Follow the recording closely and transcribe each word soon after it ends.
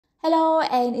Hello,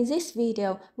 and in this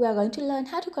video, we are going to learn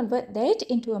how to convert date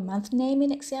into a month name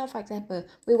in Excel. For example,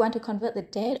 we want to convert the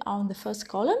date on the first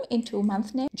column into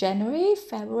month name, January,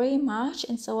 February, March,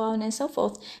 and so on and so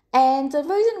forth. And the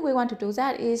reason we want to do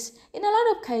that is, in a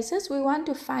lot of cases, we want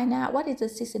to find out what is the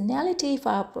seasonality for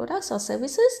our products or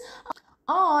services.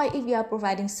 Or if you are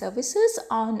providing services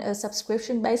on a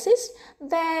subscription basis,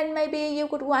 then maybe you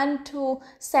would want to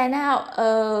send out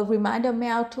a reminder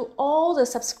mail to all the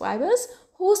subscribers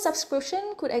whose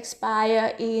subscription could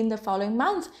expire in the following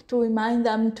month to remind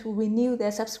them to renew their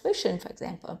subscription, for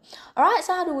example. All right,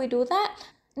 so how do we do that?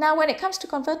 Now, when it comes to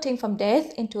converting from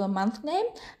date into a month name,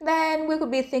 then we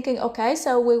could be thinking, okay,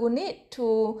 so we will need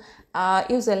to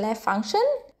use the left function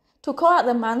to call out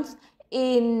the month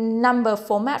in number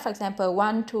format, for example,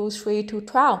 1, 2, 3 to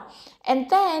 12. And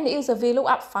then use a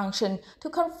VLOOKUP function to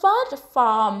convert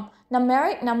from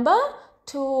numeric number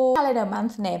to calendar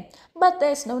month name. But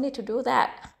there's no need to do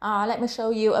that. Let me show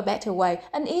you a better way,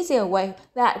 an easier way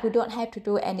that we don't have to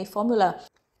do any formula.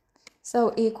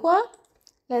 So equal,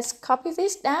 let's copy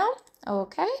this down,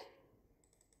 okay.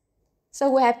 So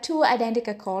we have two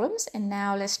identical columns, and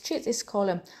now let's treat this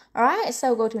column. All right,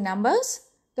 so go to numbers,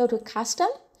 go to custom,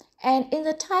 and in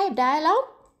the type dialog,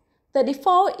 the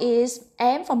default is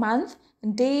M for month,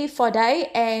 D for day,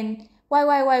 and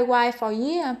Y for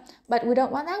year. But we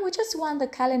don't want that, we just want the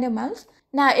calendar month.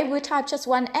 Now, if we type just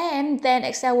one M, then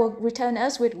Excel will return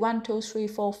us with 1, 2, 3,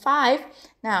 4, 5.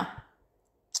 Now,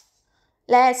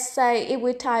 let's say if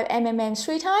we type MMM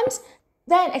 3 times,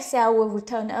 then Excel will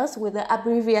return us with the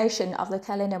abbreviation of the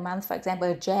calendar month, for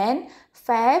example, Jan,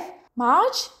 Feb,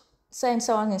 March, and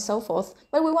so on and so forth.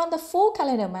 But we want the full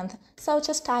calendar month, so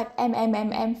just type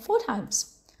MMMM 4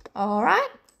 times. All right,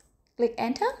 click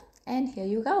enter, and here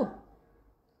you go.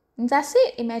 And that's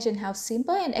it. Imagine how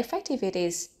simple and effective it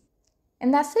is.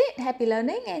 And that's it. Happy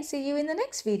learning, and see you in the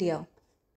next video.